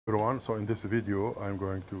Everyone, so in this video I'm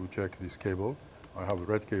going to check this cable. I have a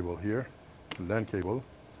red cable here. It's a LAN cable,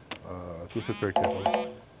 two-set pair cable,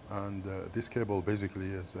 and this cable basically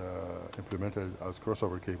is implemented as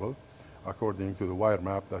crossover cable according to the wire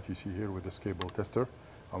map that you see here with this cable tester.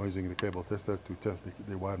 I'm using the cable tester to test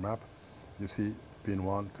the wire map. You see pin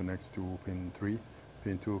 1 connects to pin 3,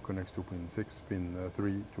 pin 2 connects to pin 6, pin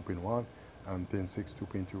 3 to pin 1, and pin 6 to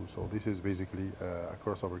pin 2. So this is basically a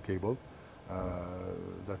crossover cable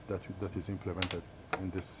that is implemented in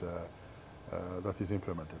this that is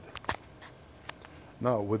implemented.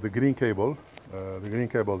 Now with the green cable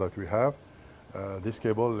that we have, this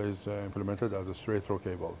cable is implemented as a straight throw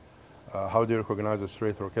cable. How do you recognize a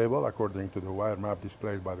straight throw cable? According to the wire map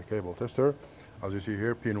displayed by the cable tester. As you see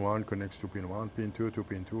here, pin 1 connects to pin 1, pin 2 to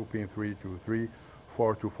pin 2, pin 3 to 3,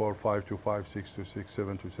 4 to 4, 5 to 5, 6 to 6,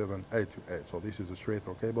 7 to 7, 8 to 8. So this is a straight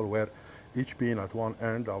throw cable where each pin at one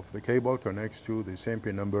end of the cable connects to the same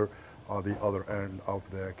pin number at the other end of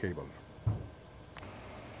the cable.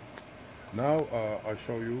 Now I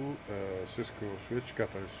show you Cisco switch,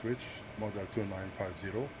 catalyst switch, model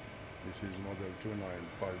 2950. This is model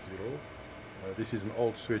 2950. This is an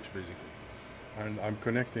old switch basically. And I'm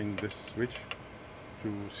connecting this switch to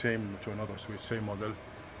another switch, same model,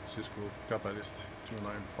 Cisco Catalyst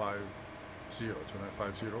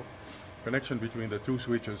 2950. Connection between the two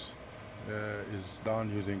switches is done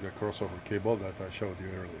using a crossover cable that I showed you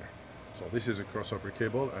earlier. So this is a crossover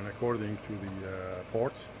cable, and according to the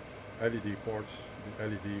ports, LED ports, the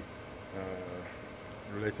LED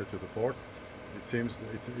related to the port, it seems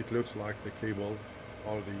it looks like the cable,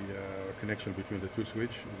 all the connection between the two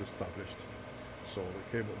switch is established. So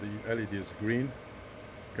the LED is green,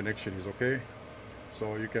 connection is okay.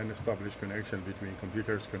 So you can establish connection between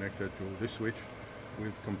computers connected to this switch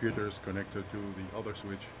with computers connected to the other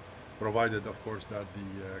switch, provided of course that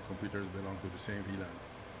the computers belong to the same VLAN.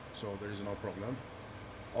 So there is no problem.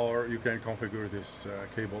 Or you can configure this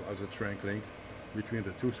cable as a trunk link between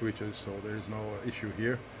the two switches, so there is no issue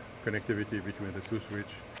here. Connectivity between the two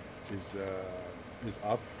switches is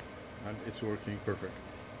up and it's working perfect.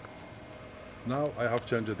 Now I have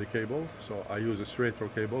changed the cable, so I use a straight throw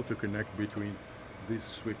cable to connect between this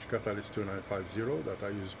switch Catalyst 2950 that I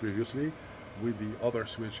used previously with the other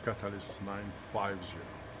switch Catalyst 950.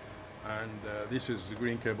 And this is the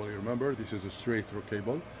green cable. You remember, this is a straight throw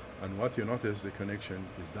cable, and what you notice, the connection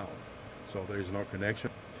is down, so there is no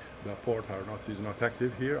connection. The port is not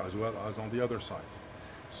active here, as well as on the other side.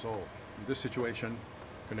 So in this situation,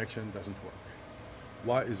 connection doesn't work.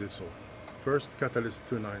 Why is it so? First, Catalyst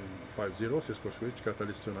 2950 Cisco switch,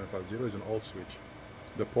 Catalyst 2950 is an old switch.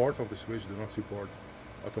 The port of the switch do not support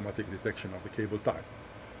automatic detection of the cable type.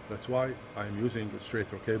 That's why I'm using a straight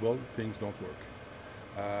throw cable. Things don't work.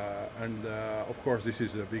 Of course, this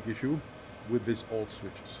is a big issue with these old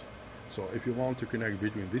switches. So if you want to connect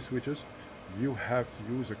between these switches, you have to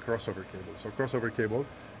use a crossover cable. So crossover cable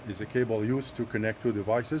is a cable used to connect two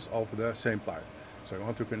devices of the same type. So you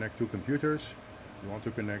want to connect two computers, you want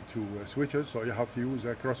to connect two switches, so you have to use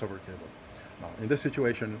a crossover cable. Now in this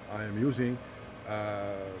situation, I am using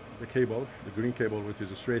the cable, the green cable, which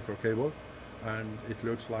is a straight throw cable, and it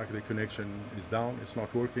looks like the connection is down, it's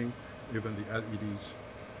not working. Even the LEDs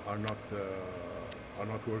are not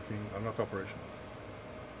working, are not operational.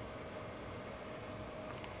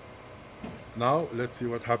 Now let's see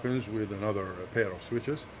what happens with another pair of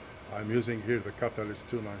switches. I'm using here the Catalyst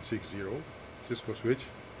 2960 Cisco switch,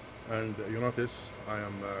 and you notice I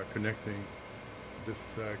am connecting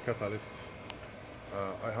this Catalyst.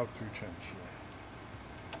 I have to change here.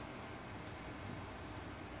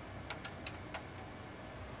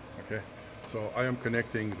 Okay, so I am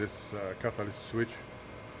connecting this Catalyst switch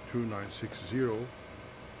 2960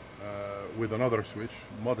 with another switch.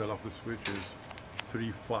 Model of the switch is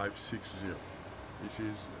 3560. This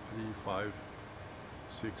is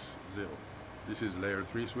 3560. This is layer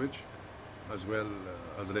 3 switch as well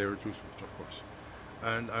as layer 2 switch, of course.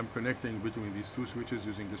 And I'm connecting between these two switches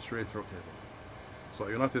using the straight throw cable. So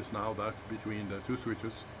you notice now that between the two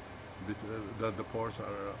switches that the ports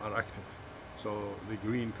are active. So the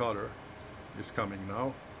green color is coming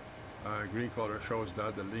now. Green color shows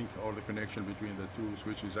that the link or the connection between the two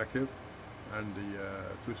switches is active, and the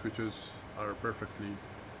two switches are perfectly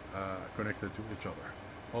connected to each other,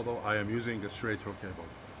 although I am using a straight throw cable.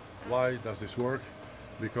 Why does this work?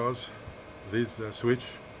 Because this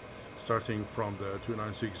switch, starting from the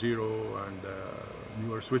 2960 and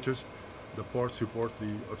newer switches, the ports support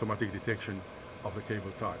the automatic detection of the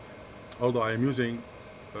cable type. Although I am using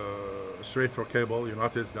a straight throw cable, you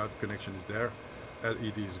notice that connection is there.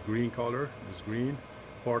 LED is green color, is green,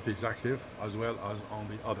 port is active, as well as on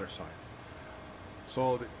the other side.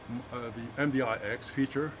 So the MDI-X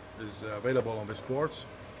feature is available on this ports.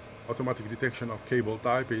 Automatic detection of cable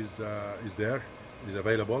type is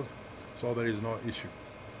available, so there is no issue.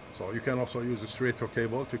 So you can also use a straight throw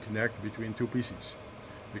cable to connect between two PCs,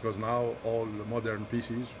 because now all modern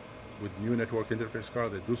PCs with new network interface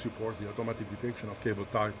card, they do support the automatic detection of cable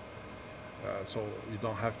type. So you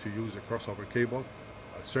don't have to use a crossover cable.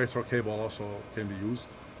 A straight throw cable also can be used,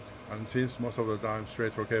 and since most of the time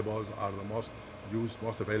straight throw cables are the most used,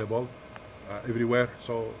 most available everywhere,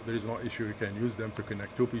 so there is no issue. You can use them to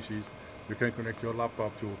connect two PCs. You can connect your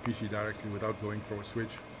laptop to a PC directly without going through a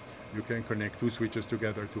switch. You can connect two switches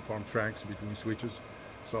together to form tracks between switches.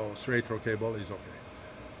 So straight throw cable is okay.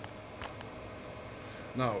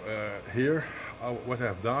 Now here, what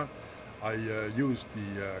I've done, I used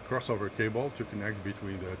the crossover cable to connect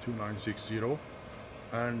between the 2960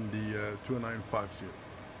 and the 2950.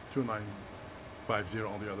 2950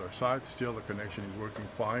 on the other side. Still the connection is working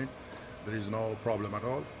fine. There is no problem at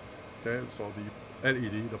all. Okay, so the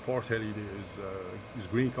LED, the port LED is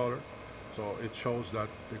green color, so it shows that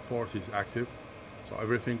the port is active. So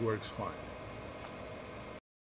everything works fine.